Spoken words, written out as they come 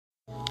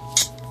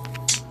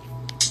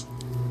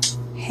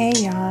Hey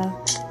y'all,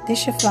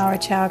 this your flower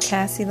child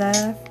Cassie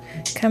Love,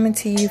 coming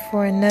to you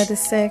for another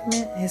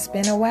segment. It's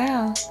been a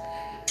while.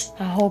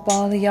 I hope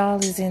all of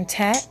y'all is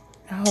intact.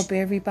 I hope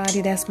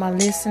everybody that's my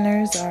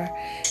listeners are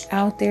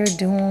out there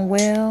doing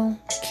well,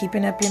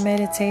 keeping up your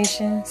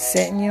meditation,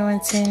 setting your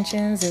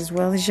intentions as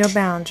well as your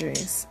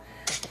boundaries.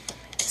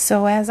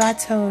 So as I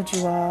told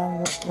you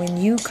all, when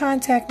you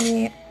contact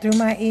me through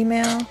my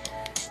email,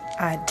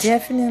 I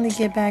definitely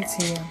get back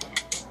to you.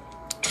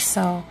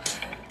 So,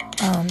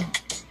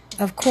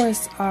 of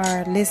course,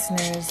 our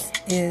listeners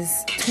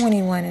is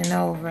 21 and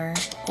over,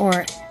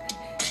 or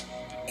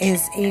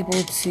is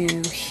able to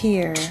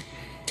hear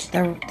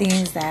the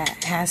things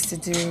that has to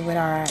do with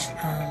our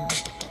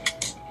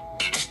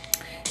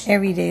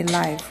everyday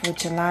life,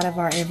 which a lot of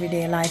our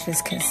everyday life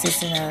is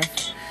consisting of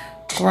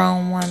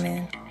grown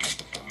woman,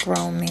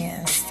 grown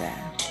man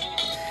stuff.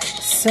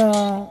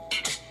 So,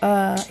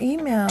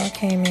 email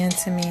came in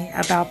to me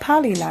about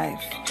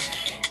polylife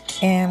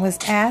and was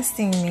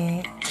asking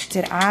me,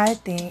 did I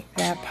think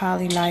that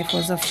polylife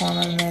was a form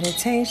of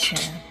meditation?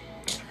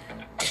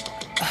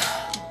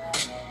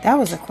 That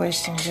was a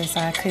question just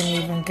I couldn't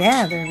even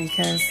gather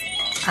because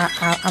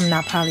I'm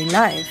not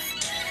polylife.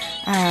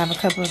 I have a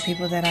couple of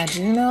people that I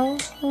do know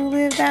who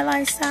live that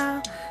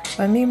lifestyle,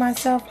 but me,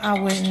 myself, I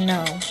wouldn't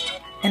know.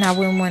 And I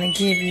wouldn't want to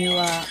give you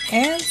an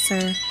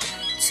answer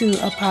to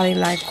a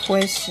polylife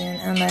question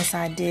unless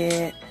I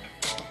did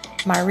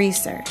my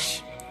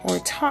research or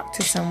talk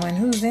to someone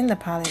who's in the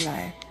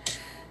polylife.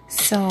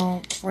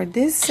 So for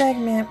this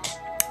segment,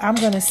 I'm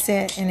going to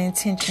set an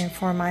intention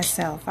for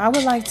myself. I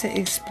would like to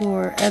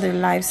explore other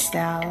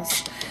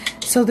lifestyles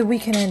so that we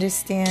can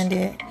understand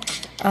it.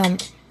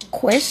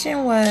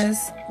 Question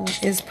was,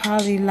 is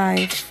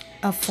polylife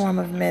a form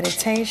of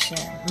meditation,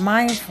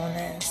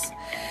 mindfulness?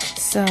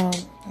 So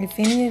if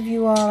any of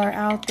you all are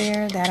out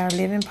there that are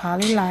living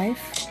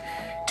polylife,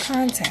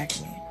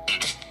 contact me.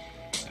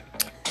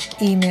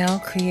 Email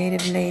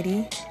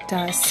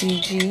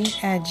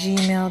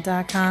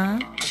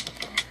creativelady.cg@gmail.com,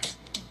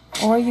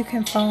 or you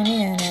can phone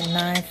in at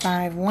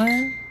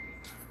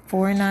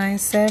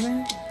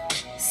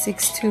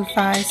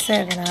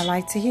 951-497-6257. I'd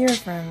like to hear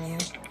from you.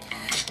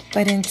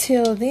 But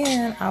until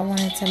then, I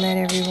wanted to let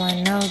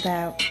everyone know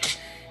that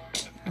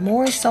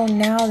more so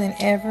now than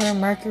ever,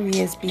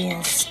 Mercury is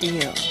being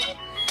still.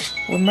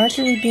 With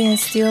Mercury being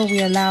still,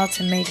 we're allowed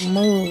to make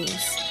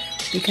moves,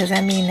 because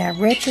that means that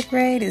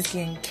retrograde is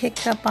getting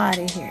kicked up out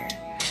of here.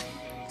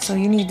 So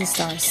you need to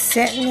start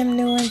setting them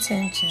new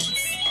intentions.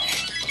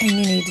 And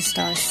you need to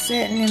start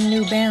setting them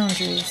new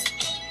boundaries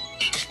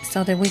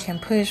so that we can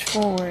push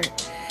forward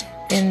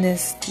in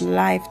this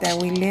life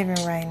that we live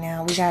in right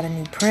now. We got a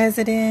new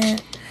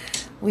president.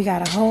 We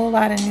got a whole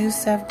lot of new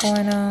stuff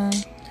going on.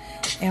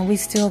 And we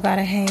still got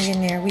to hang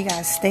in there. We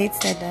got states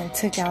that done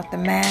took out the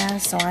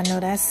mask. So I know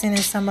that's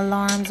sending some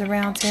alarms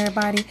around to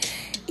everybody.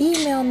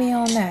 Email me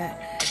on that.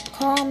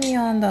 Call me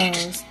on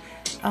those.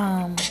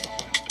 On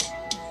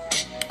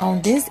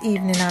this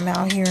evening, I'm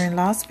out here in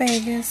Las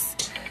Vegas.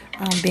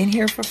 Been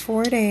here for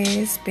 4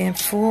 days. Been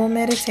full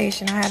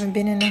meditation. I haven't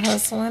been in the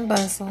hustle and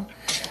bustle.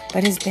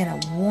 But it's been a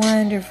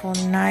wonderful,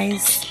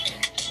 nice,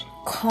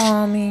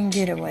 calming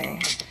getaway.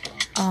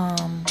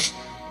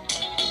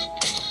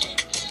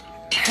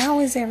 How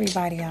is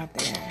everybody out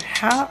there?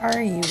 How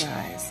are you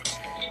guys?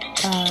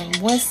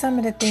 What's some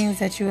of the things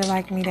that you would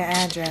like me to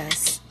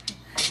address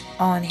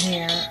on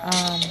here?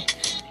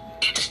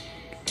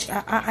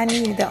 I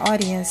need the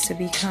audience to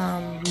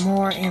become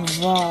more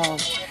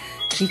involved,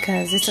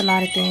 because it's a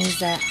lot of things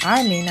that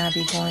I may not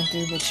be going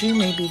through, but you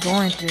may be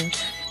going through,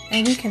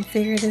 and we can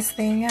figure this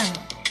thing out.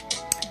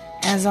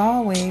 As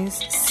always,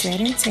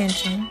 set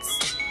intentions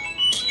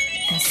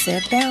and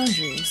set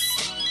boundaries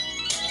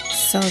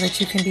so that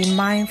you can be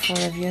mindful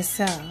of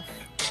yourself.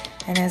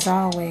 And as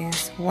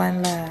always,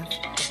 one love.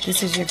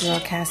 This is your girl,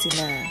 Cassie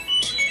Love.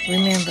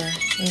 Remember,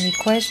 any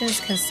questions,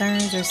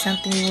 concerns, or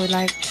something you would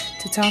like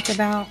to talk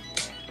about,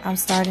 I'm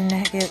starting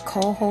to get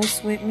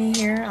co-hosts with me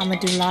here. I'm going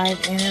to do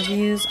live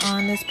interviews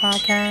on this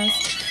podcast.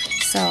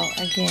 So,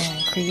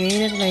 again,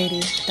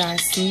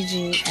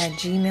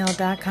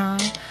 creativelady.cg@gmail.com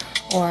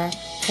or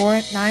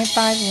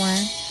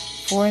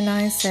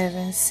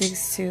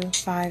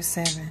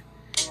 951-497-6257.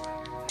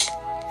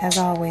 As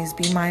always,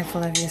 be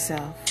mindful of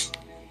yourself.